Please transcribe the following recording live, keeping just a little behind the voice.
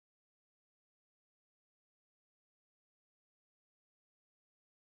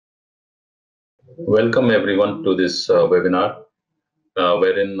Welcome everyone to this webinar,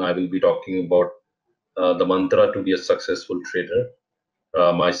 wherein I will be talking about the mantra to be a successful trader.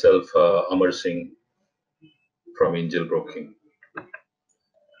 Myself, Amar Singh from Angel Broking.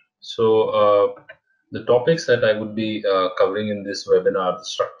 So, the topics that I would be covering in this webinar, the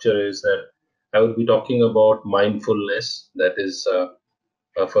structure is that I would be talking about mindfulness. That is,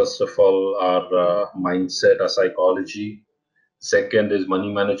 first of all, our mindset, our psychology. Second is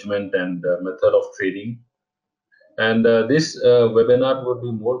money management and method of trading. And this webinar would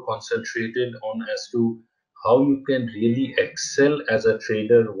be more concentrated on as to how you can really excel as a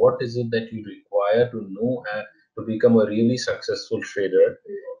trader. What is it that you require to know to become a really successful trader,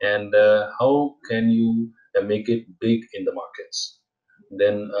 and how can you make it big in the markets?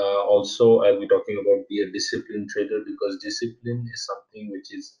 Then also I'll be talking about be a disciplined trader, because discipline is something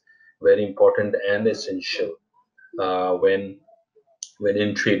which is very important and essential when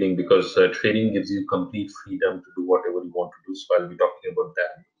in trading, because trading gives you complete freedom to do whatever you want to do. So I'll be talking about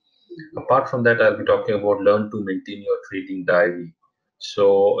that. Apart from that, I'll be talking about learn to maintain your trading diary.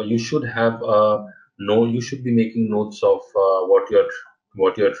 So you should have no, you should be making notes of what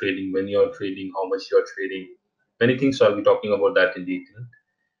you're trading, when you're trading, how much you're trading, many things. So I'll be talking about that in detail.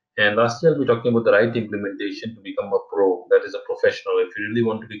 And lastly, I'll be talking about the right implementation to become a pro, that is a professional. If you really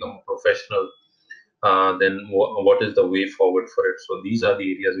want to become a professional, then what is the way forward for it? So these are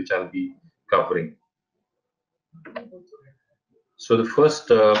the areas which I'll be covering. So the first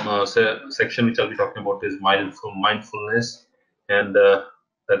section which I'll be talking about is mindfulness, and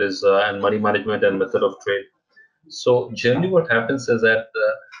that is and money management and method of trade. So generally, what happens is that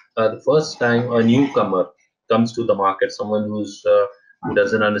the first time a newcomer comes to the market, someone who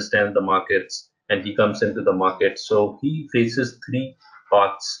doesn't understand the markets, and he comes into the market, so he faces three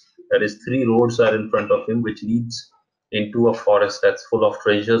paths. That is, three roads are in front of him, which leads into a forest that's full of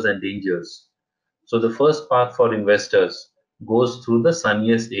treasures and dangers. So the first path for investors goes through the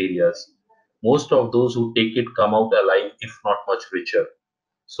sunniest areas. Most of those who take it come out alive, if not much richer.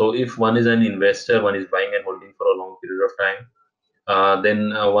 So if one is an investor, one is buying and holding for a long period of time,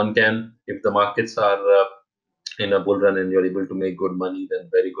 then one can, if the markets are in a bull run and you're able to make good money, then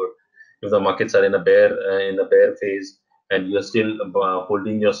very good. If the markets are in a bear phase and you're still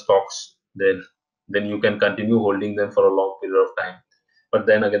holding your stocks, then you can continue holding them for a long period of time. But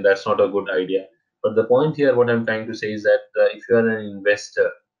then again, that's not a good idea. But the point here, what I'm trying to say is that if you are an investor,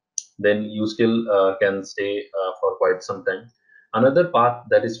 then you still can stay for quite some time. Another path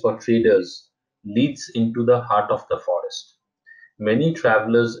that is for traders leads into the heart of the forest. Many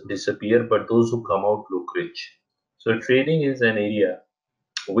travelers disappear, but those who come out look rich. So trading is an area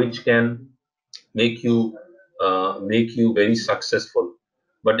which can make you very successful,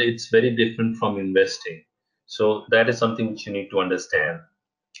 but it's very different from investing. So that is something which you need to understand.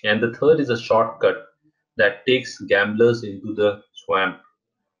 And the third is a shortcut that takes gamblers into the swamp.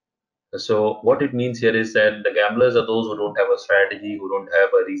 So what it means here is that the gamblers are those who don't have a strategy, who don't have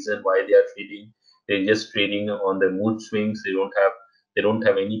a reason why they are trading. They're just trading on their mood swings. They don't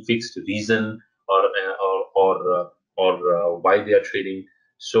have any fixed reason or why they are trading.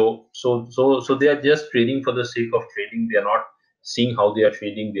 So they are just trading for the sake of trading. They are not seeing how they are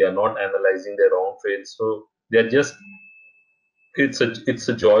trading. They are not analyzing their wrong trades. So they are just it's a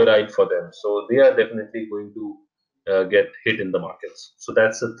joyride for them. So they are definitely going to get hit in the markets. So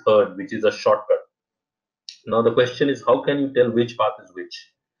that's the third, which is a shortcut. Now the question is, how can you tell which path is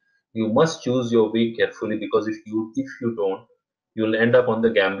which? You must choose your way carefully, because if you don't, you'll end up on the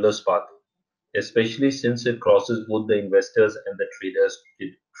gambler's path, especially since it crosses both the investors and the traders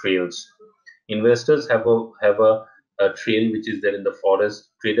trails. Investors have a trail which is there in the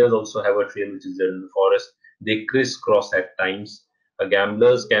forest. Traders also have a trail which is there in the forest. They crisscross at times. A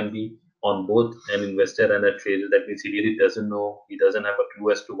gamblers can be on both an investor and a trader. That means he really doesn't know. He doesn't have a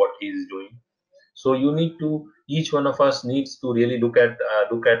clue as to what he is doing. So you need to, each one of us needs to really look at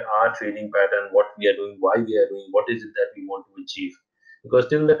our trading pattern, what we are doing, why we are doing, what is it that we want to achieve. Because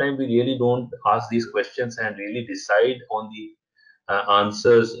till the time we really don't ask these questions and really decide on the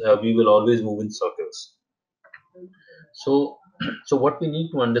answers, we will always move in circles. So, so what we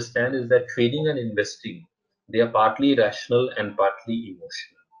need to understand is that trading and investing, they are partly rational and partly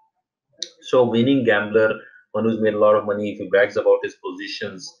emotional. So winning gambler, one who's made a lot of money, if he brags about his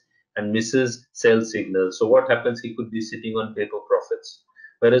positions and misses sell signals, so what happens? He could be sitting on paper profits.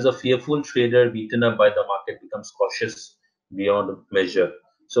 Whereas a fearful trader beaten up by the market becomes cautious beyond measure.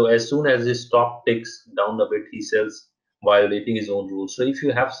 So as soon as his stock ticks down a bit, he sells, violating his own rules. So if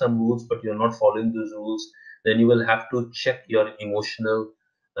you have some rules but you're not following those rules, then you will have to check your emotions,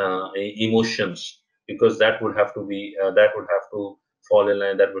 because that would have to fall in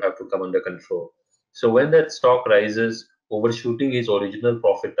line, that would have to come under control. So when that stock rises, overshooting his original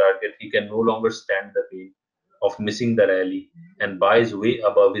profit target, he can no longer stand the pain of missing the rally and buys way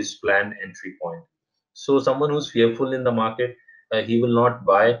above his planned entry point. So someone who's fearful in the market, he will not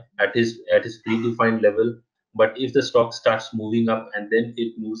buy at his predefined level. But if the stock starts moving up and then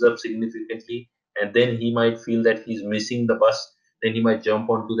it moves up significantly, and then he might feel that he's missing the bus, then he might jump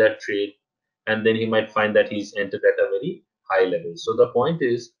onto that trade, and then he might find that he's entered at a very high level. So the point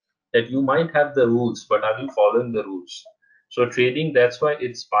is that you might have the rules, but are you following the rules? So trading, that's why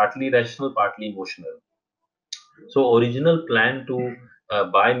it's partly rational, partly emotional. So original plan to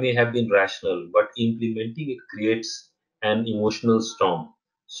buy may have been rational, but implementing it creates an emotional storm.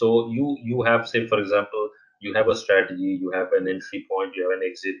 So you have, say for example, you have a strategy, you have an entry point, you have an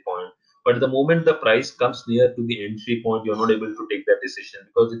exit point, but the moment the price comes near to the entry point, you're not able to take that decision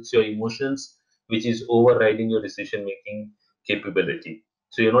because it's your emotions which is overriding your decision making capability.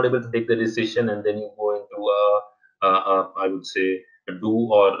 So you're not able to take the decision, and then you go into I would say a do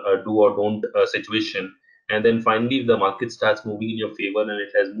or don't situation, and then finally if the market starts moving in your favor and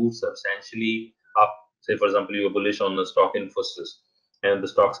it has moved substantially up, say for example you're bullish on the stock Infosys, and the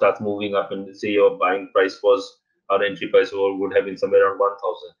stock starts moving up, and say your buying price was, or entry price would have been somewhere around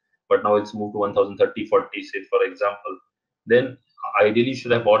 1000, but now it's moved to 1030 40, say for example, then ideally you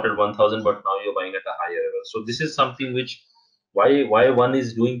should have bought at 1000, but now you're buying at a higher level. So this is something which, why one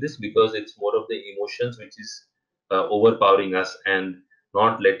is doing this, because it's more of the emotions which is overpowering us and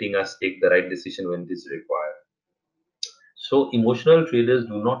not letting us take the right decision when it is required. So emotional traders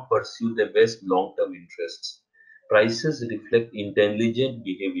do not pursue their best long-term interests. Prices reflect intelligent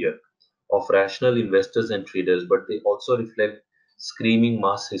behavior of rational investors and traders, but they also reflect screaming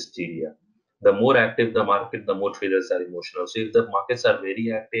mass hysteria. The more active the market, the more traders are emotional. So if the markets are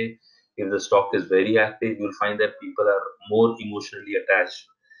very active, if the stock is very active, you'll find that people are more emotionally attached.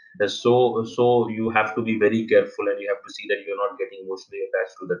 So you have to be very careful, and you have to see that you're not getting emotionally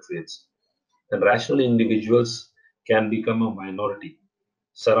attached to the trades. And rational individuals can become a minority,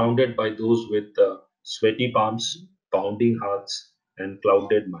 surrounded by those with sweaty palms, pounding hearts, and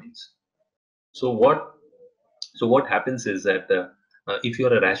clouded minds. So what happens is that if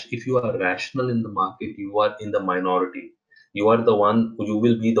you are rational in the market, you are in the minority. You will be the one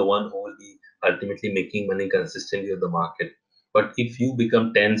who will be ultimately making money consistently in the market. But if you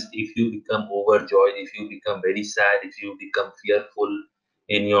become tense, if you become overjoyed, if you become very sad, if you become fearful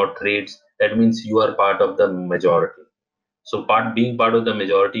in your trades, that means you are part of the majority. So being part of the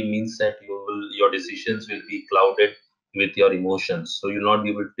majority means that your decisions will be clouded with your emotions. So you'll not be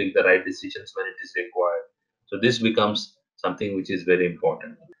able to take the right decisions when it is required. So this becomes something which is very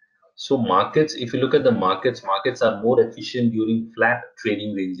important. So markets, if you look at the markets, markets are more efficient during flat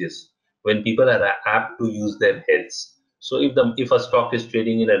trading ranges when people are apt to use their heads. So if a stock is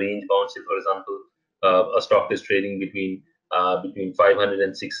trading in a range bound, say for example, a stock is trading between 500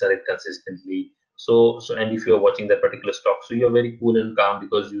 and 600 consistently. So and if you are watching that particular stock, so you're very cool and calm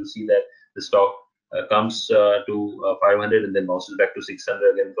because you see that the stock comes to 500 and then bounces back to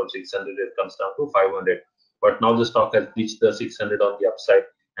 600, again from 600 it comes down to 500. But now the stock has reached the 600 on the upside,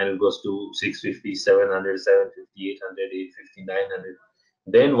 and it goes to 650, 700, 750, 800, 850, 900.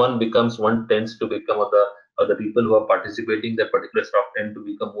 Then one tends to become of the people who are participating that particular stock tend to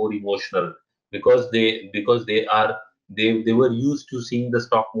become more emotional because they were used to seeing the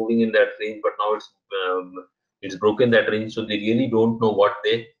stock moving in that range, but now it's broken that range, so they really don't know what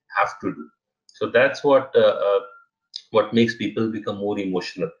they have to do. So that's what makes people become more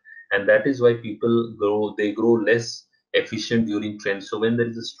emotional, and that is why people grow less efficient during trends. So when there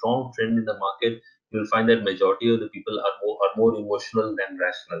is a strong trend in the market, you'll find that majority of the people are more emotional than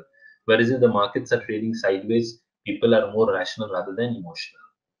rational, whereas if the markets are trading sideways, people are more rational rather than emotional.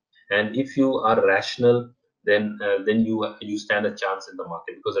 And if you are rational, then you stand a chance in the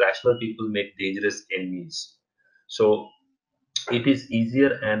market, because rational people make dangerous enemies. So it is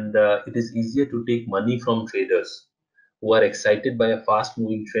easier to take money from traders who are excited by a fast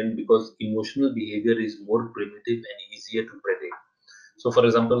moving trend, because emotional behavior is more primitive and easier to predict. So, for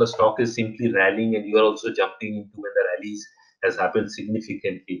example, the stock is simply rallying and you are also jumping into when the rallies has happened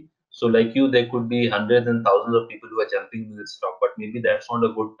significantly. So, like you, there could be hundreds and thousands of people who are jumping into the stock, but maybe that's not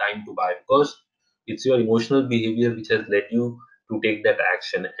a good time to buy, because it's your emotional behavior which has led you to take that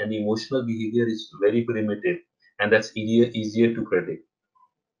action, and emotional behavior is very primitive, and that's easier to predict.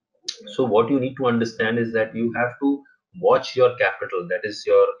 So what you need to understand is that you have to watch your capital, that is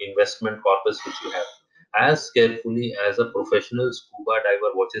your investment corpus which you have, as carefully as a professional scuba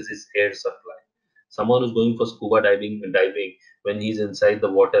diver watches his air supply. Someone who's going for scuba diving, when he's inside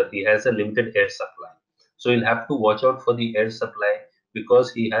the water, he has a limited air supply. So he'll have to watch out for the air supply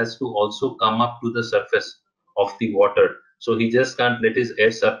because he has to also come up to the surface of the water. So he just can't let his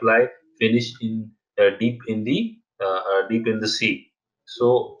air supply finish in deep in the sea.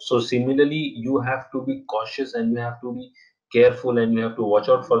 So similarly, you have to be cautious and you have to be careful and you have to watch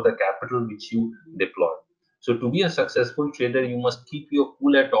out for the capital which you deploy. So to be a successful trader, you must keep your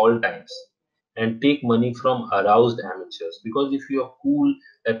cool at all times and take money from aroused amateurs. Because if you are cool,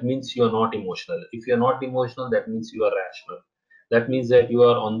 that means you are not emotional. If you are not emotional, that means you are rational. That means that you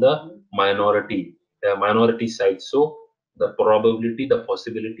are on the minority side. So the probability, the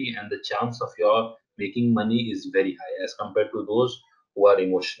possibility, and the chance of your making money is very high as compared to those who are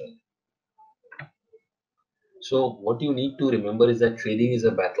emotional. So what you need to remember is that trading is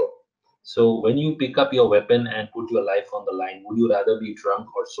a battle. So when you pick up your weapon and put your life on the line, would you rather be drunk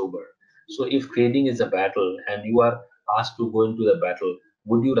or sober? So if trading is a battle and you are asked to go into the battle,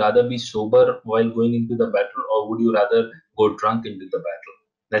 would you rather be sober while going into the battle or would you rather go drunk into the battle?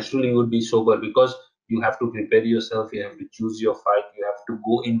 Naturally, you would be sober because you have to prepare yourself, you have to choose your fight, you have to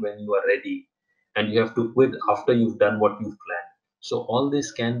go in when you are ready, and you have to quit after you've done what you've planned. So all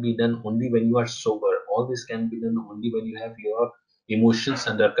this can be done only when you are sober. All this can be done only when you have your emotions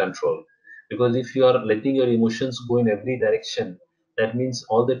under control. Because if you are letting your emotions go in every direction, that means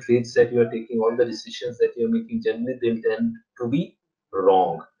all the trades that you are taking, all the decisions that you are making, generally they'll tend to be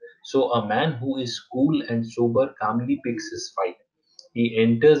wrong. So a man who is cool and sober calmly picks his fight. He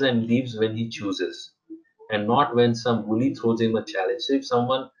enters and leaves when he chooses and not when some bully throws him a challenge. So if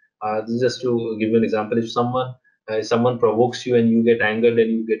someone, this is just to give you an example, if someone provokes you and you get angered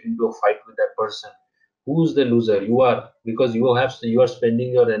and you get into a fight with that person, who's the loser? You are, because you are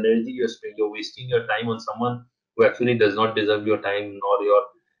spending your energy, you're wasting your time on someone who actually does not deserve your time nor your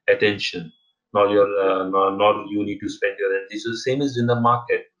attention, nor you need to spend your energy. So the same is in the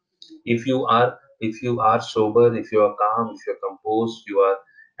market. If you are sober, if you are calm, if you are composed, you are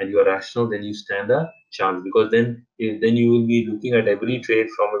rational, then you stand a chance, because then you will be looking at every trade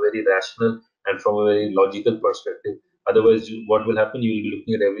from a very rational and from a very logical perspective. Otherwise, what will happen, you will be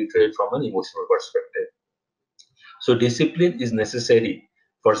looking at every trade from an emotional perspective. So discipline is necessary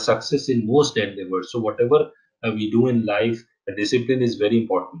for success in most endeavors. So whatever we do in life, discipline is very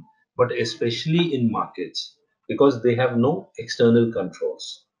important, but especially in markets, because they have no external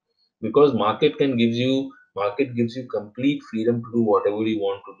controls. Because market gives you complete freedom to do whatever you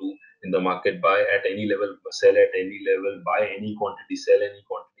want to do in the market. Buy at any level, sell at any level, buy any quantity, sell any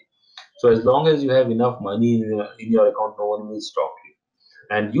quantity. So as long as you have enough money in your account, no one will stop you,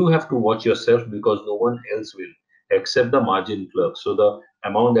 and you have to watch yourself because no one else will except the margin clerk. So the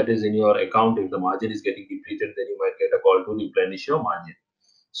amount that is in your account, if the margin is getting depleted, then you might get a call to replenish your margin.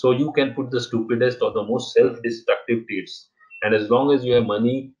 So you can put the stupidest or the most self-destructive trades. And as long as you have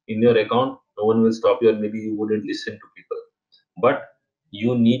money in your account, no one will stop you, and maybe you wouldn't listen to people. But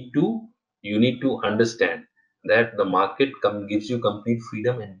you need to you need to understand that the market gives you complete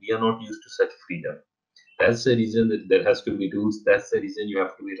freedom, and we are not used to such freedom. That's the reason that there has to be rules. That's the reason you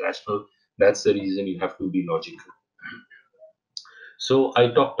have to be rational. That's the reason you have to be logical. So I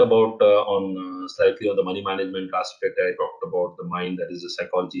talked about on slightly on the money management aspect. I talked about the mind, that is the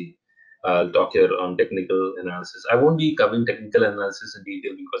psychology. I'll talk here on technical analysis. I won't be covering technical analysis in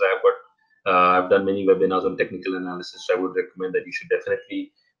detail because I've done many webinars on technical analysis. So I would recommend that you should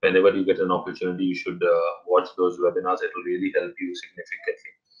definitely, whenever you get an opportunity, you should watch those webinars. It will really help you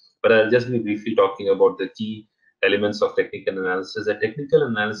significantly. But I'll just be briefly talking about the key elements of technical analysis. A technical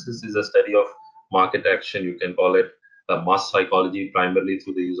analysis is a study of market action. You can call it mass psychology, primarily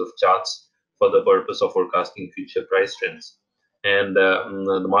through the use of charts for the purpose of forecasting future price trends. And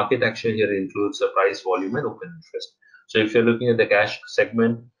the market action here includes the price, volume, and open interest. So if you're looking at the cash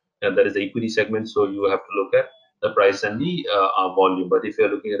segment, that is the equity segment, so you have to look at the price and the volume. But if you're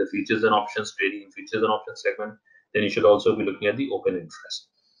looking at the futures and options, trading in futures and options segment, then you should also be looking at the open interest.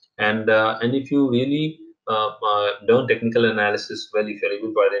 And if you really learn technical analysis well, if you're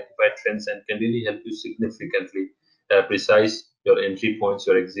able to identify trends, and can really help you significantly precise your entry points,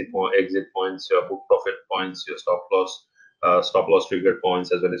 your exit points, your book profit points, your stop loss trigger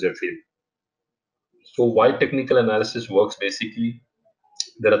points, as well as your trade. So why technical analysis works, basically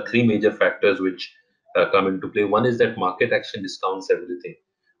there are three major factors which come into play. One is that market action discounts everything.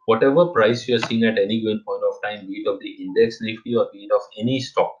 Whatever price you are seeing at any given point of time, be it of the index nifty or be it of any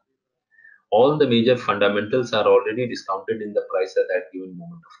stock, all the major fundamentals are already discounted in the price at that given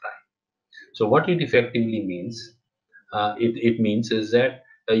moment of time. So what it effectively means, it means is that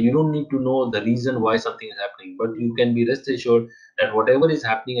you don't need to know the reason why something is happening, but you can be rest assured that whatever is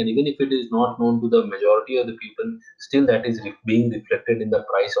happening, and even if it is not known to the majority of the people, still that is being reflected in the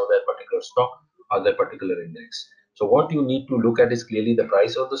price of that particular stock or that particular index. So what you need to look at is clearly the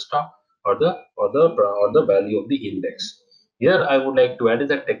price of the stock or the value of the index. Here I would like to add is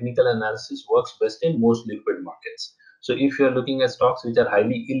that technical analysis works best in most liquid markets. So if you are looking at stocks which are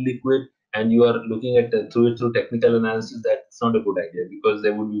highly illiquid and you are looking at through technical analysis, that's not a good idea because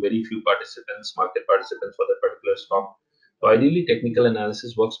there would be very few participants, market participants for that particular stock. So ideally, technical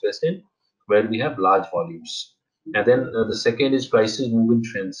analysis works best in where we have large volumes. And then the second is prices move in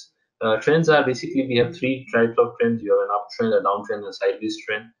trends. Trends are basically we have three types of trends. You have an uptrend, a downtrend, and a sideways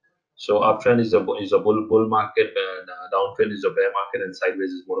trend. So uptrend is a bull market, and downtrend is a bear market, and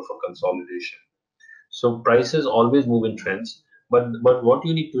sideways is more of a consolidation. So prices always move in trends, but what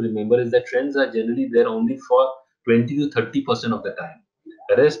you need to remember is that trends are generally there only for 20 to 30% of the time.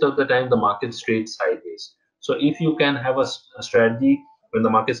 The rest of the time, the market trades sideways. So if you can have a strategy when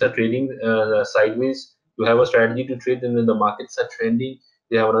the markets are trading sideways, you have a strategy to trade, and when the markets are trending,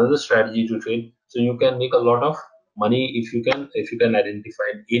 you have another strategy to trade. So you can make a lot of money if you can identify.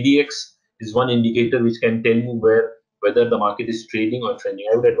 ADX is one indicator which can tell you whether the market is trading or trending.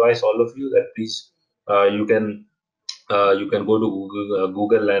 I would advise all of you that please you can go to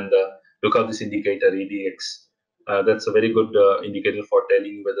Google and look up this indicator EDX. That's a very good indicator for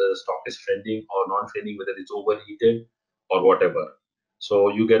telling you whether the stock is trending or non-trending, whether it's overheated or whatever. So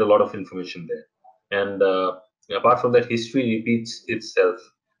you get a lot of information there. And apart from that, history repeats itself.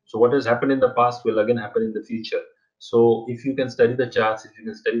 So what has happened in the past will again happen in the future. So if you can study the charts, if you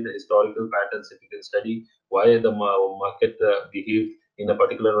can study the historical patterns, if you can study why the market behaved in a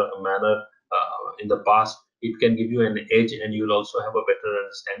particular manner in the past, it can give you an edge and you'll also have a better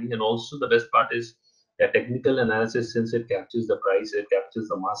understanding. And also the best part is that technical analysis, since it captures the price, it captures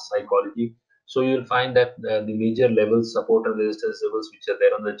the mass psychology. So you'll find that the major levels, support and resistance levels, which are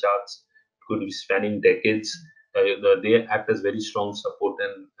there on the charts, could be spanning decades. They act as very strong support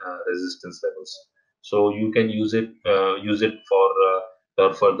and resistance levels. So you can use it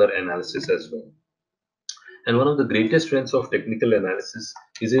for further analysis as well. And one of the greatest strengths of technical analysis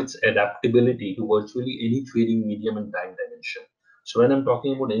is its adaptability to virtually any trading medium and time dimension. So when I'm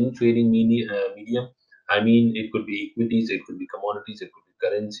talking about any trading medium, I mean it could be equities, it could be commodities, it could be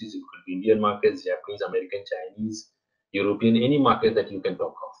currencies, it could be Indian markets, Japanese, American, Chinese, European, any market that you can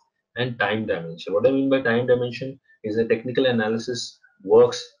talk of. And time dimension. What I mean by time dimension is that technical analysis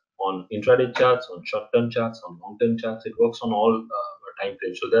works on intraday charts, on short-term charts, on long-term charts. It works on all time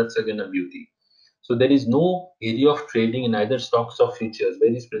frames. So that's again a beauty. So there is no area of trading in either stocks or futures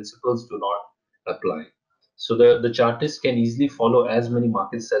where these principles do not apply. So the chartist can easily follow as many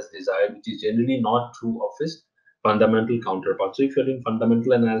markets as desired, which is generally not true of his fundamental counterpart. So if you're doing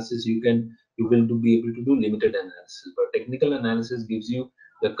fundamental analysis, you will be able to do limited analysis. But technical analysis gives you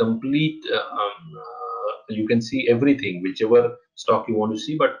the complete. You can see everything, whichever stock you want to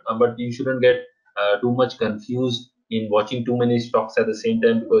see, but you shouldn't get too much confused in watching too many stocks at the same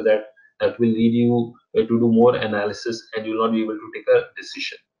time because that will lead you to do more analysis and you will not be able to take a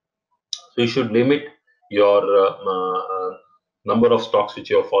decision. So you should limit your number of stocks which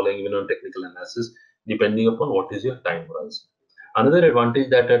you are following even on technical analysis, depending upon what is your time horizon. Another advantage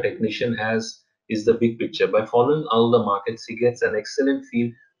that a technician has is the big picture. By following all the markets, he gets an excellent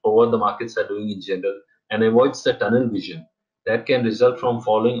feel for what the markets are doing in general and avoids the tunnel vision that can result from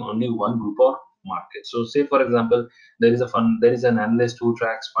following only one group of markets. So, say for example, there is an analyst who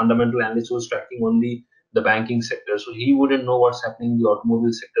tracks fundamental analyst who is tracking only the banking sector. So he wouldn't know what's happening in the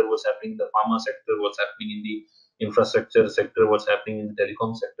automobile sector, what's happening in the pharma sector, what's happening in the infrastructure sector, what's happening in the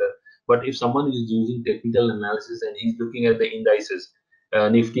telecom sector. But if someone is using technical analysis and he's looking at the indices,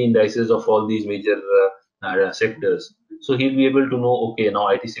 nifty indices of all these major sectors, so he'll be able to know, okay, now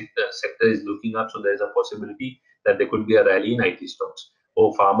IT sector is looking up, so there's a possibility that there could be a rally in IT stocks.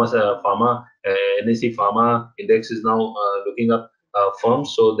 Oh, NSE Pharma index is now looking up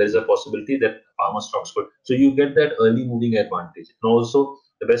firms, so there is a possibility that pharma stocks could. So you get that early moving advantage. And also,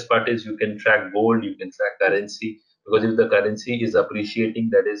 the best part is you can track gold, you can track currency, because if the currency is appreciating,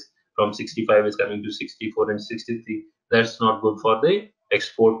 that is from 65 is coming to 64 and 63, that's not good for the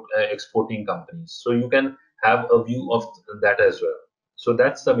exporting companies. So you can have a view of that as well. So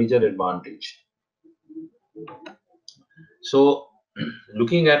that's the major advantage. So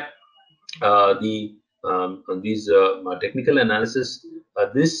looking at the these technical analysis.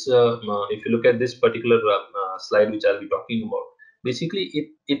 If you look at this particular slide, which I'll be talking about,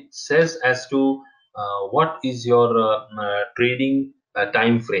 basically it says as to what is your trading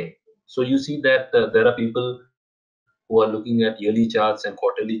time frame. So you see that there are people who are looking at yearly charts and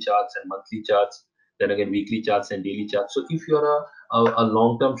quarterly charts and monthly charts, then again weekly charts and daily charts. So if you're a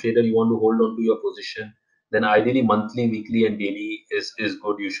long-term trader, you want to hold on to your position, then ideally monthly, weekly, and daily is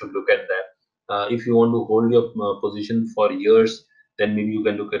good. You should look at that. If you want to hold your position for years, then maybe you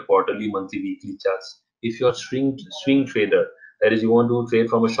can look at quarterly, monthly, weekly charts. If you're swing trader, that is, you want to trade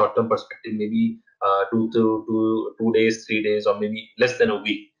from a short term perspective, maybe 2 days, 3 days, or maybe less than a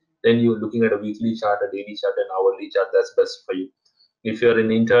week, then you're looking at a weekly chart, a daily chart, an hourly chart. That's best for you. If you're an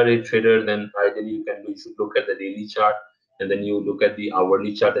intraday trader, then ideally you should look at the daily chart, and then you look at the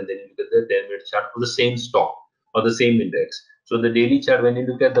hourly chart, and then you look at the 10-minute chart of the same stock or the same index. So the daily chart, when you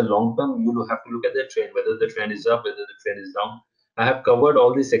look at the long term, you have to look at the trend, whether the trend is up, whether the trend is down. I have covered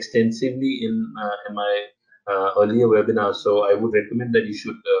all this extensively in my earlier webinars, so I would recommend that you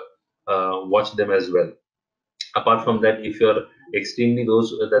should watch them as well. Apart from that, if you're extremely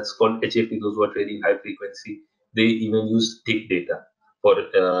those that's called HFT, those who are trading high frequency, they even use tick data for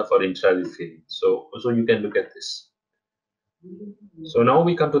intraday trading. So you can look at this. So now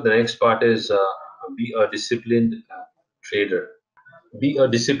we come to the next part is be a disciplined trader. Be a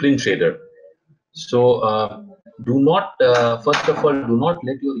disciplined trader. So do not first of all, do not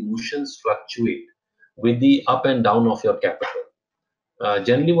let your emotions fluctuate with the up and down of your capital.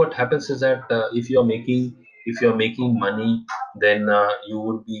 Generally what happens is that if you're making money, then you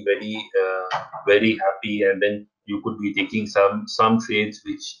would be very happy, and then you could be taking some trades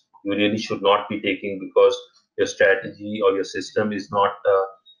which you really should not be taking, because your strategy or your system is not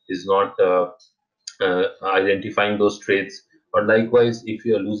identifying those trades. Or likewise, if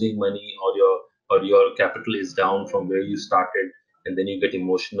you are losing money, or your capital is down from where you started, and then you get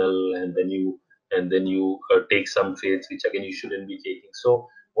emotional, and then you take some trades which again you shouldn't be taking. So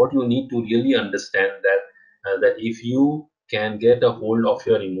what you need to really understand that if you can get a hold of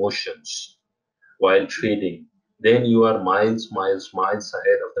your emotions while trading, then you are miles, miles, miles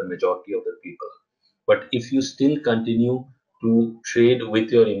ahead of the majority of the people. But if you still continue to trade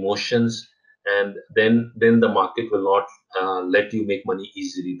with your emotions, and then the market will not let you make money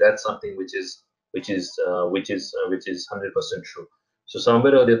easily. That's something which is 100% true. So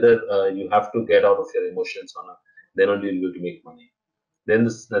somewhere or the other, you have to get out of your emotions then only you'll be able to make money. Then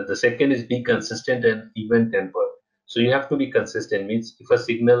the second is be consistent and even tempered. So you have to be consistent. Means if a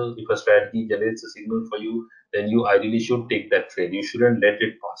strategy generates a signal for you, then you ideally should take that trade. You shouldn't let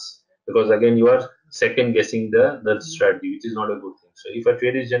it pass, because again you are second guessing the strategy, which is not a good thing. So if a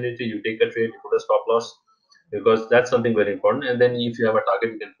trade is generated, you take a trade, you put a stop loss, because that's something very important. And then if you have a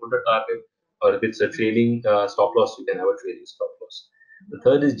target, you can put a target, or if it's a trailing stop loss, you can have a trailing stop loss. The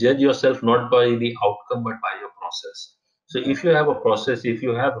third is judge yourself not by the outcome but by your process. So if you have a process, if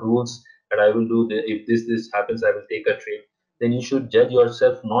you have rules that I will do, if this happens, I will take a trade, then you should judge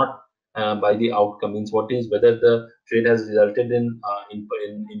yourself not by the outcome. Means what is whether the trade has resulted in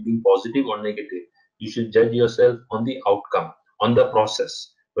being positive or negative. You should judge yourself on the outcome, on the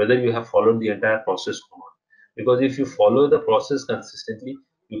process, whether you have followed the entire process or not. Because if you follow the process consistently,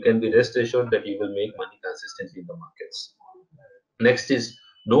 you can be rest assured that you will make money consistently in the markets. Next is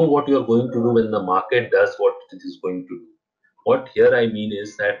know what you are going to do when the market does what it is going to do. What here I mean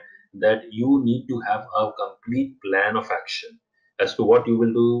is that you need to have a complete plan of action as to what you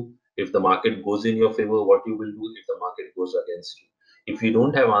will do if the market goes in your favor, what you will do if the market goes against you. If you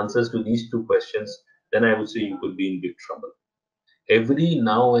don't have answers to these two questions, then I would say you could be in big trouble. Every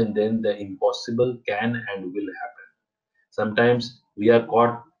now and then the impossible can and will happen. Sometimes we are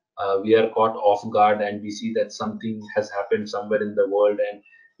caught off guard, and we see that something has happened somewhere in the world, and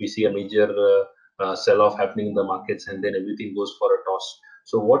we see a major sell-off happening in the markets, and then everything goes for a toss.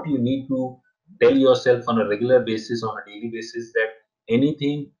 So what you need to tell yourself on a regular basis, on a daily basis, that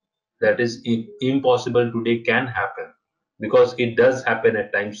anything that is impossible today can happen, because it does happen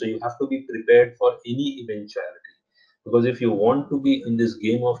at times. So you have to be prepared for any eventuality, because if you want to be in this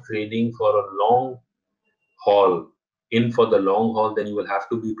game of trading for a long haul, in for the long haul, then you will have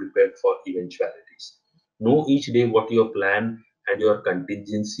to be prepared for eventualities. Know each day what your plan and your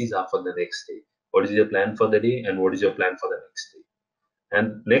contingencies are for the next day. What is your plan for the day, and what is your plan for the next day?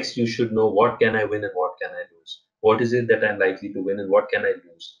 And next, you should know what can I win and what can I lose. What is it that I'm likely to win and what can I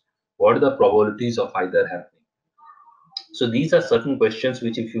lose? What are the probabilities of either happening? So these are certain questions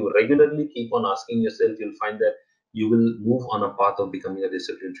which, if you regularly keep on asking yourself, you'll find that you will move on a path of becoming a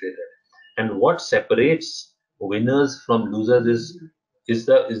disciplined trader. And what separates winners from losers is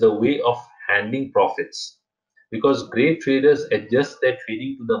the way of handling profits. Because great traders adjust their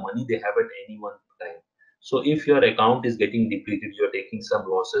trading to the money they have at any one time. So if your account is getting depleted, you're taking some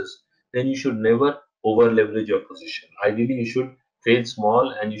losses, then you should never over leverage your position. Ideally, you should trade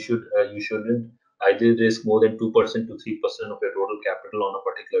small, and you shouldn't ideally risk more than 2% to 3% of your total capital on a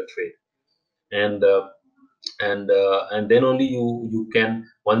particular trade. And and uh, and then only you can,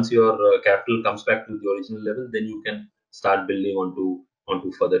 once your capital comes back to the original level, then you can start building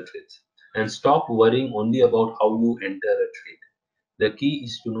onto further trades. and stop worrying only about how you enter a trade. The key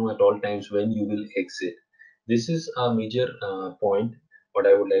is to know at all times when you will exit. This is a major point. What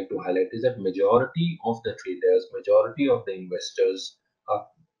I would like to highlight is that majority of the traders, majority of the investors are,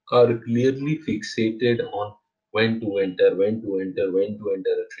 are clearly fixated on when to enter, when to enter, when to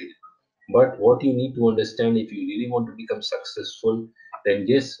enter a trade. But what you need to understand, if you really want to become successful, then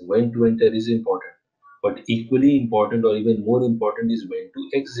yes, when to enter is important. But equally important, or even more important, is when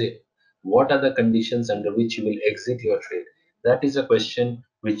to exit. What are the conditions under which you will exit your trade? That is a question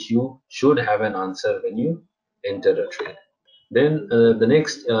which you should have an answer when you enter a trade. Then the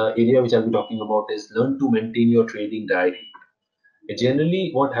next area which I'll be talking about is learn to maintain your trading diary.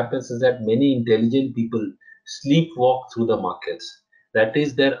 Generally, what happens is that many intelligent people sleepwalk through the markets. That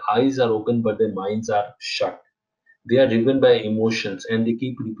is, their eyes are open but their minds are shut. They are driven by emotions and they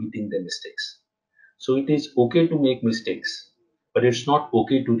keep repeating their mistakes. So it is okay to make mistakes, but it's not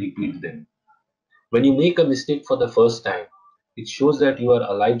okay to repeat them. When you make a mistake for the first time, it shows that you are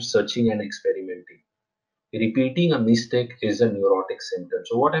alive, searching, and experimenting. Repeating a mistake is a neurotic symptom.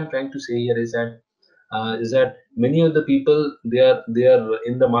 So what I'm trying to say here is that many of the people, they are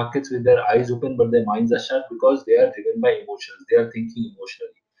in the markets with their eyes open but their minds are shut because they are driven by emotions. They are thinking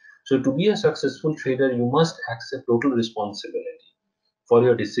emotionally. So to be a successful trader, you must accept total responsibility for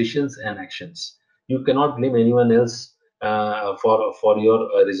your decisions and actions. You cannot blame anyone else for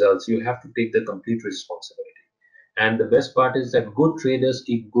your results. You have to take the complete responsibility. And the best part is that good traders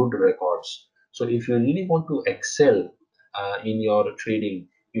keep good records. So if you really want to excel in your trading,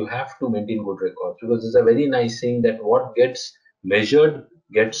 you have to maintain good records, because it's a very nice saying that what gets measured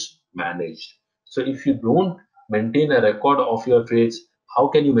gets managed. So if you don't maintain a record of your trades, how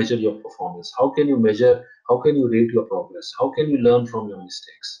can you measure your performance? How can you measure? How can you rate your progress? How can you learn from your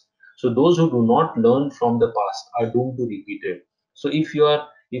mistakes? So those who do not learn from the past are doomed to repeat it. So if you are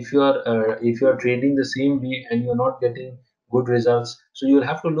trading the same way and you're not getting good results, so you'll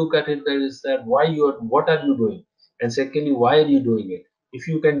have to look at it, that is that why you are, what are you doing, and secondly, why are you doing it? If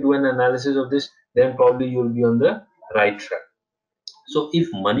you can do an analysis of this, then probably you'll be on the right track. So if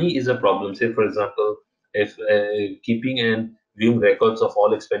money is a problem, say for example, if keeping and viewing records of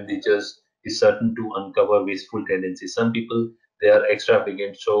all expenditures is certain to uncover wasteful tendencies. Some people, they are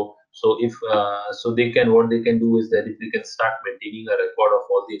extravagant. So they can, what they can do is that if they can start maintaining a record of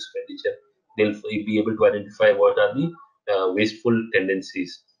all the expenditure, they'll be able to identify what are the wasteful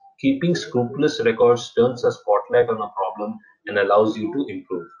tendencies. Keeping scrupulous records turns a spotlight on a problem and allows you to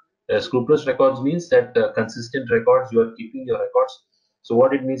improve. Scrupulous records means that consistent records, you are keeping your records. So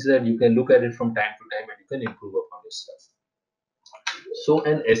what it means is that you can look at it from time to time and you can improve upon your stuff. So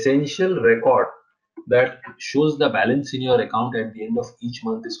an essential record that shows the balance in your account at the end of each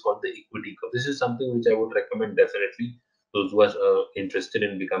month is called the equity curve. This is something which I would recommend definitely those who are interested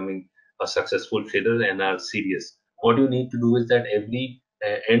in becoming a successful trader and are serious. What you need to do is that every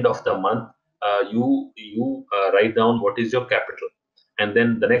end of the month, you write down what is your capital, and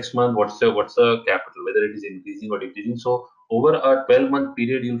then the next month what's the capital, whether it is increasing or decreasing. So over a 12-month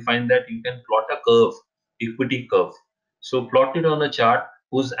period, you'll find that you can plot a curve, equity curve. So plot it on a chart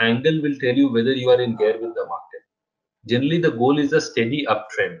whose angle will tell you whether you are in gear with the market. Generally, the goal is a steady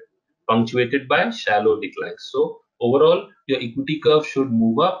uptrend punctuated by shallow declines. So overall, your equity curve should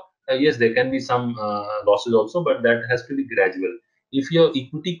move up. Yes, there can be some losses also, but that has to be gradual. If your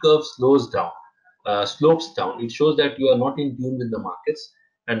equity curve slopes down, it shows that you are not in tune with the markets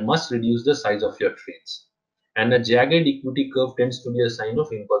and must reduce the size of your trades. And a jagged equity curve tends to be a sign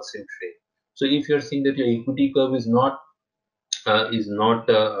of impulsive trade. So if you're seeing that your equity curve is not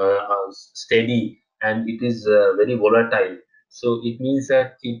steady and it is very volatile, so it means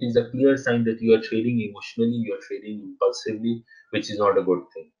that it is a clear sign that you are trading emotionally, you are trading impulsively, which is not a good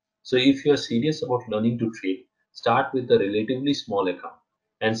thing. So if you are serious about learning to trade, start with a relatively small account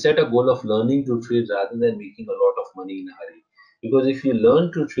and set a goal of learning to trade rather than making a lot of money in a hurry, because if you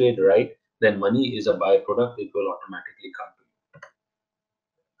learn to trade right, then money is a byproduct, it will automatically come to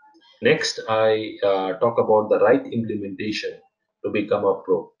you. Next, I talk about the right implementation to become a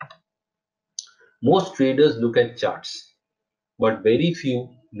pro. Most traders look at charts, but very few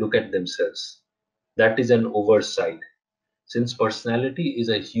look at themselves. That is an oversight, since personality is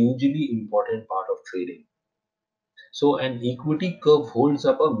a hugely important part of trading. So, an equity curve holds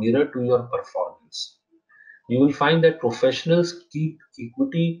up a mirror to your performance. You will find that professionals keep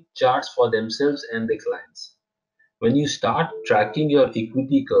equity charts for themselves and their clients. When you start tracking your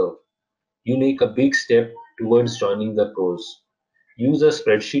equity curve, you make a big step towards joining the pros. Use a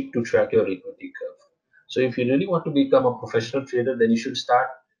spreadsheet to track your equity curve. So if you really want to become a professional trader, then you should start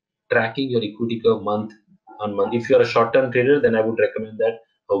tracking your equity curve month on month. If you're a short-term trader, then I would recommend that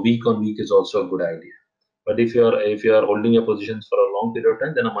a week on week is also a good idea. But if you are holding your positions for a long period of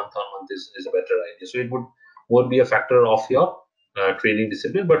time, then a month on month is a better idea. So it would more be a factor of your trading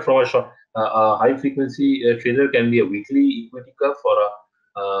discipline. But from a high frequency trader can be a weekly equity curve,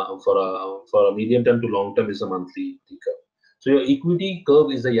 for a medium term to long term is a monthly equity curve. So your equity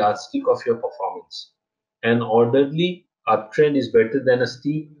curve is a yardstick of your performance. An orderly uptrend is better than a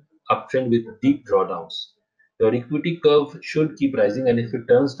steep uptrend with deep drawdowns. Your equity curve should keep rising, and if it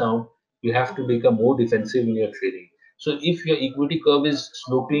turns down, you have to become more defensive in your trading. So if your equity curve is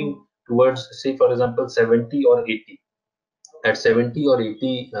sloping towards, say, for example, 70 or 80, at 70 or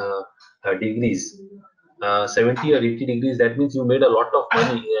 80 degrees, 70 or 80 degrees, that means you made a lot of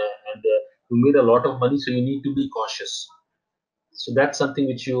money, and you made a lot of money, so you need to be cautious. So that's something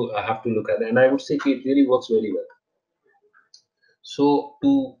which you have to look at, and I would say it really works very well. So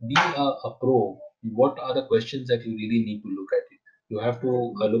to be a pro, what are the questions that you really need to look at it? You have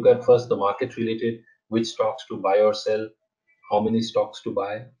to look at first the market related, which stocks to buy or sell, how many stocks to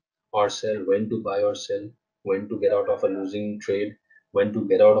buy or sell, when to buy or sell, when to get out of a losing trade, when to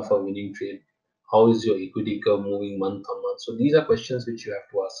get out of a winning trade, how is your equity curve moving month on month. So these are questions which you have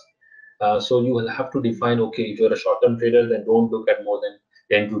to ask. So you will have to define, okay, if you're a short-term trader, then don't look at more than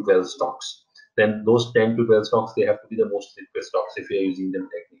 10 to 12 stocks. Then those 10 to 12 stocks, they have to be the most liquid stocks if you're using them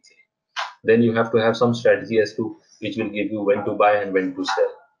technically. Then you have to have some strategy as to which will give you when to buy and when to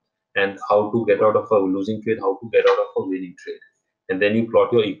sell, and how to get out of a losing trade, how to get out of a winning trade. And then you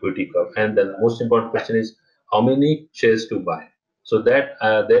plot your equity curve. And the most important question is how many shares to buy. So that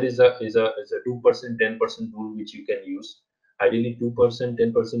there is a 2%, 10% rule which you can use. Ideally, 2%,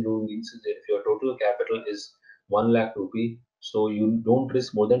 10% rule means that if your total capital is 1 lakh rupee, so you don't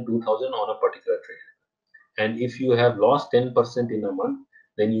risk more than 2,000 on a particular trade. And if you have lost 10% in a month,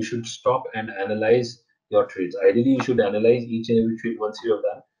 then you should stop and analyze your trades. Ideally, you should analyze each and every trade once you have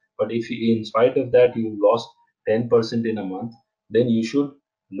done. But if you, in spite of that, you lost 10% in a month, then you should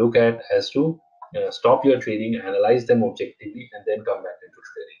look at as to stop your trading, analyze them objectively, and then come back into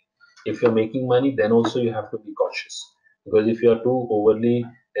trading. If you're making money, then also you have to be cautious, because if you are too overly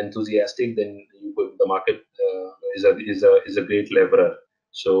enthusiastic, then the market is a great leveler.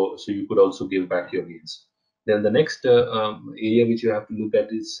 So you could also give back your gains. Then the next area which you have to look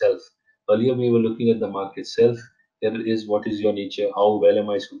at is self. Earlier we were looking at the market. Self, there is what is your nature, how well am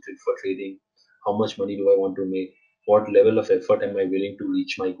I suited for trading, how much money do I want to make, what level of effort am I willing to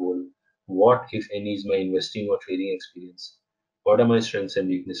reach my goal, what if any is my investing or trading experience, what are my strengths and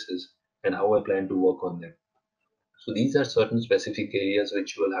weaknesses, and how I plan to work on them. So these are certain specific areas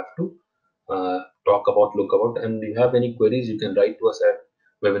which you will have to talk about, look about. And if you have any queries, you can write to us at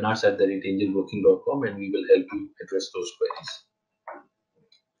webinars@angelbroking.com, and we will help you address those queries.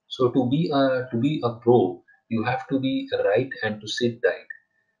 So to be a pro, you have to be right and to sit right.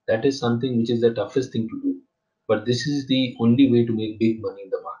 That is something which is the toughest thing to do. But this is the only way to make big money in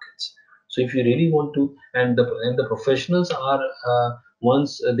the markets. So if you really want to, and the professionals are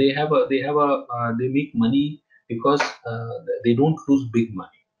once they make money because they don't lose big money.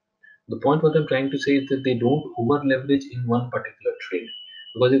 The point what I'm trying to say is that they don't over leverage in one particular trade,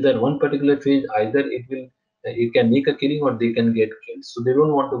 because if that one particular trade, either it can make a killing or they can get killed. So they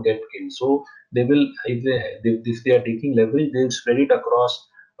don't want to get killed. So they will, if they are taking leverage, they'll spread it across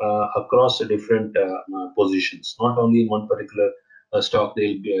the different positions, not only in one particular stock.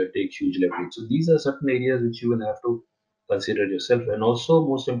 They'll take huge leverage. So these are certain areas which you will have to consider yourself. And also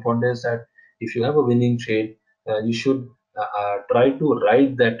most important is that if you have a winning trade, you should try to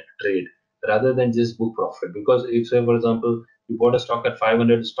ride that trade rather than just book profit. Because if, say, for example, you bought a stock at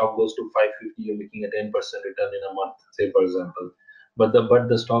 500, stock goes to 550, you're making a 10% return in a month, say, for example. But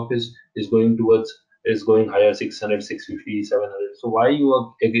the stock is going towards, is going higher, 600, 650, 700. So why you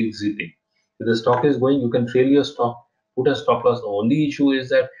are exiting? If the stock is going, you can trail your stock, put a stop loss. The only issue is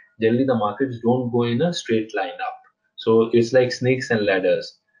that generally the markets don't go in a straight line up. So it's like snakes and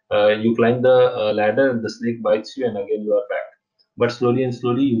ladders. You climb the ladder, the snake bites you, and again you are back. But slowly and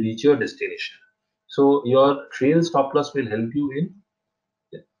slowly you reach your destination. So your trail stop loss will help you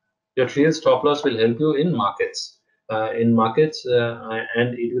in markets. And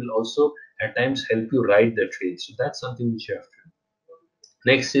it will also at times help you ride the trade. So that's something which you have to do.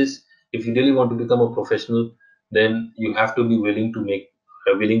 Next is, if you really want to become a professional, then you have to be willing to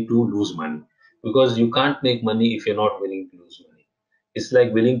lose money, because you can't make money if you're not willing to lose money. It's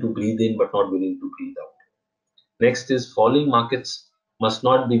like willing to breathe in but not willing to breathe out. Next is, falling markets must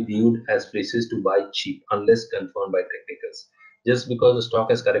not be viewed as places to buy cheap unless confirmed by technicals. Just because the stock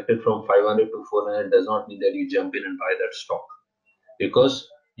has corrected from 500 to 400 does not mean that you jump in and buy that stock, because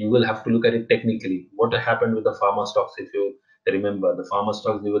you will have to look at it technically. What happened with the pharma stocks? If you Remember, the farmer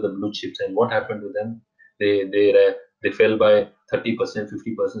stocks, they were the blue chips, and what happened to them? They fell by 30%,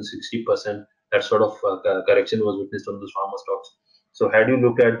 50%, 60%. That sort of correction was witnessed on those farmer stocks. So had you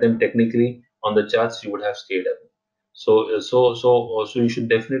looked at them technically on the charts, you would have stayed up. So you should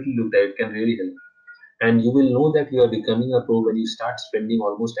definitely look at it. It can really help, and you will know that you are becoming a pro when you start spending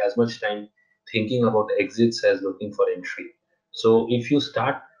almost as much time thinking about exits as looking for entry. So if you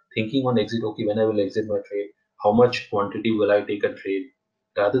start thinking on exit, okay, when I will exit my trade, how much quantity will I take a trade,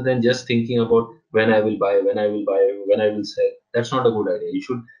 rather than just thinking about when I will buy, when I will sell, that's not a good idea. You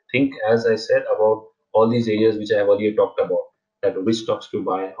should think, as I said, about all these areas which I have earlier talked about, that which stocks to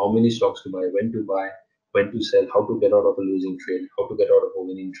buy, how many stocks to buy, when to sell, how to get out of a losing trade, how to get out of a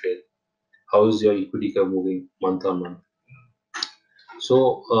winning trade, how is your equity curve moving month on month.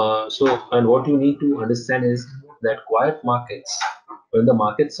 And what you need to understand is that quiet markets, when the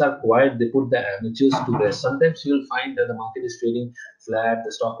markets are quiet, they put the amateurs to rest. Sometimes you'll find that the market is trading flat,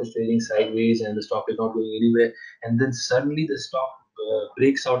 the stock is trading sideways, and the stock is not going anywhere, and then suddenly the stock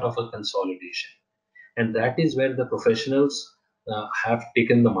breaks out of a consolidation, and that is where the professionals have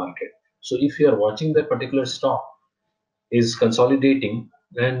taken the market. So if you are watching that particular stock is consolidating,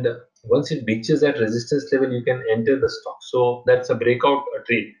 and once it reaches that resistance level, you can enter the stock. So that's a breakout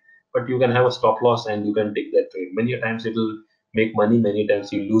trade, but you can have a stop loss and you can take that trade. Many times it will make money, many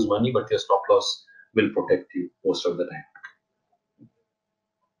times you lose money, but your stop loss will protect you most of the time.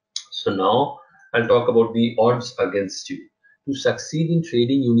 So now I'll talk about the odds against you. To succeed in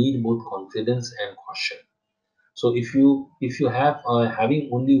trading, you need both confidence and caution. So if you have having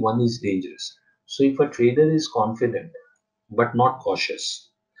only one is dangerous. So if a trader is confident but not cautious,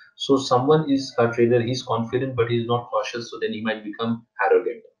 so someone is a trader, he's confident but he's not cautious, so then he might become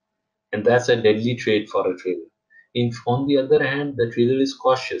arrogant, and that's a deadly trait for a trader. If, on the other hand, the trader is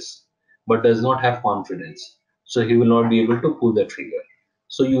cautious but does not have confidence, so he will not be able to pull the trigger.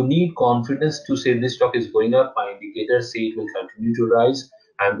 So you need confidence to say this stock is going up, my indicators say it will continue to rise,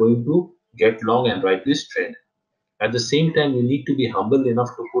 I'm going to get long and ride this trend. At the same time, you need to be humble enough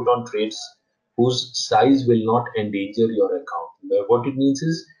to put on trades whose size will not endanger your account. What it means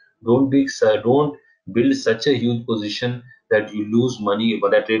is, don't build such a huge position that you lose money, but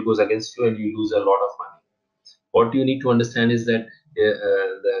that trade goes against you and you lose a lot of money. What you need to understand is that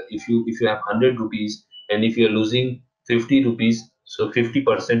if you have 100 rupees, and if you're losing 50 rupees, so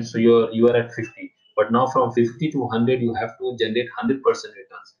 50%, so you are at 50, but now from 50 to 100 you have to generate 100%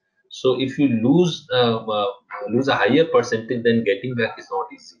 returns. So if you lose a higher percentage, then getting back is not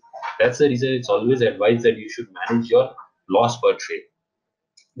easy. That's the reason it's always advised that you should manage your loss per trade.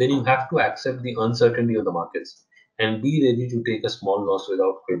 Then you have to accept the uncertainty of the markets and be ready to take a small loss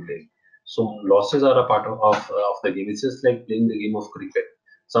without quitting. So losses are a part of the game. It's just like playing the game of cricket.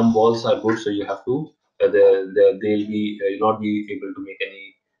 Some balls are good, so you have to they'll be you'll not be able to make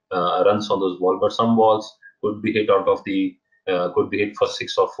any runs on those balls. But some balls could be hit out of the could be hit for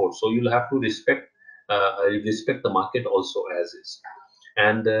six or four. So you'll have to respect the market also as is.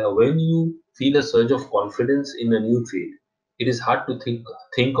 And when you feel a surge of confidence in a new trade, it is hard to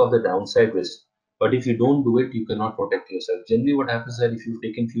think of the downside risk. But if you don't do it, you cannot protect yourself. Generally, what happens is that if you've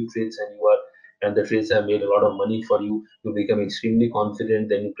taken few trades and the trades have made a lot of money for you, you become extremely confident.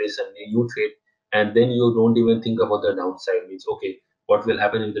 Then you place a new trade, and then you don't even think about the downside. Means, okay, what will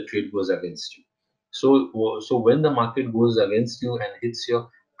happen if the trade goes against you? So when the market goes against you and hits your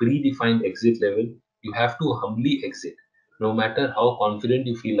predefined exit level, you have to humbly exit, no matter how confident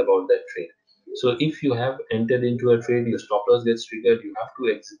you feel about that trade. So if you have entered into a trade, your stop loss gets triggered, you have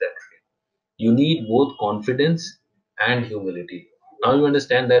to exit that trade. You need both confidence and humility. Now you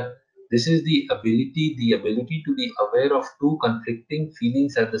understand that this is the ability to be aware of two conflicting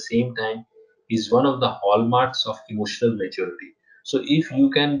feelings at the same time is one of the hallmarks of emotional maturity. So if you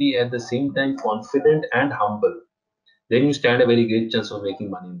can be at the same time confident and humble, then you stand a very great chance of making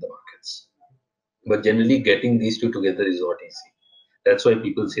money in the markets. But generally, getting these two together is not easy. That's why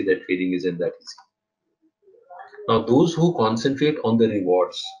people say that trading isn't that easy. Now, those who concentrate on the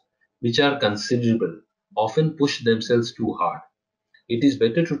rewards, which are considerable, often push themselves too hard. It is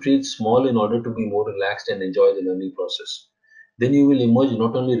better to trade small in order to be more relaxed and enjoy the learning process. Then you will emerge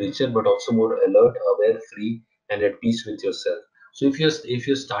not only richer but also more alert, aware, free, and at peace with yourself. So if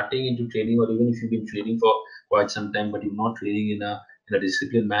you're starting into trading, or even if you've been trading for quite some time but you're not trading in a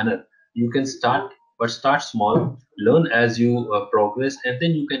disciplined manner, you can start small, learn as you progress, and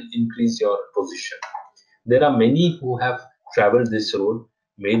then you can increase your position. There are many who have traveled this road,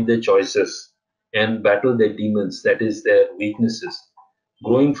 made their choices, and battled their demons, that is, their weaknesses,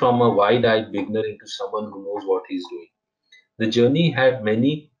 growing from a wide eyed beginner into someone who knows what he's doing. The journey had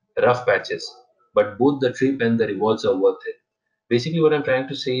many rough patches, but both the trip and the rewards are worth it. Basically, what I'm trying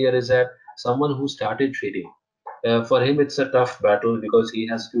to say here is that someone who started trading, for him it's a tough battle because he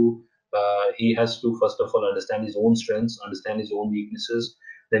has to first of all understand his own strengths, understand his own weaknesses.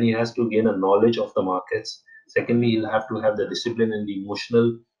 Then he has to gain a knowledge of the markets. Secondly, he'll have to have the discipline and the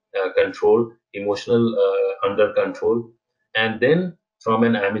emotional control, emotional under control. And then from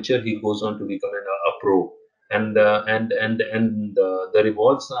an amateur he goes on to become a pro. And the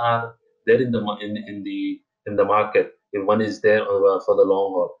rewards are there in the in the market if one is there for the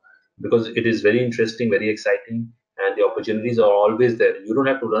long haul, because it is very interesting, very exciting, and the opportunities are always there. You don't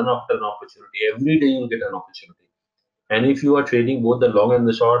have to run after an opportunity. Every day you'll get an opportunity. And if you are trading both the long and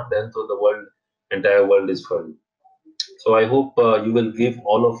the short, then so the entire world is for you. So I hope you will give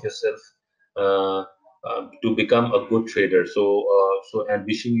all of yourself uh, to become a good trader. And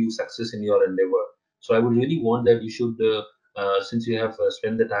wishing you success in your endeavor. So I would really want that you should, since you have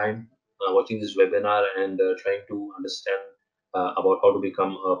spent the time watching this webinar and trying to understand about how to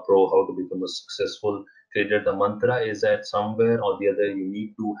become a pro, how to become a successful trader, the mantra is that somewhere or the other you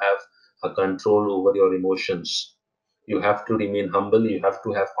need to have a control over your emotions. You have to remain humble. You have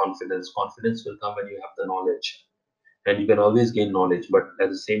to have confidence. Confidence will come when you have the knowledge, and you can always gain knowledge, but at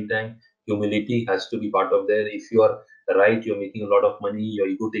the same time humility has to be part of there. If you are right, you're making a lot of money, your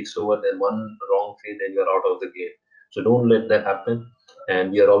ego takes over, then one wrong trade and you're out of the game. So don't let that happen,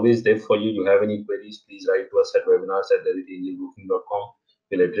 and we are always there for you. You have any queries, please write to us at webinars@theretailingbooking.com.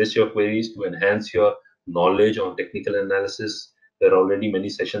 We'll address your queries to enhance your knowledge on technical analysis. There are already many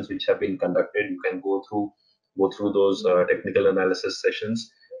sessions which have been conducted. You can go through those technical analysis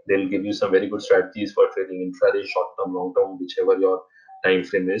sessions. They'll give you some very good strategies for trading intraday, short term, long term, whichever your time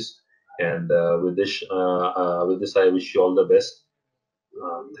frame is. And with this, I wish you all the best.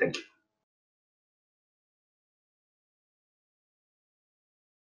 Thank you.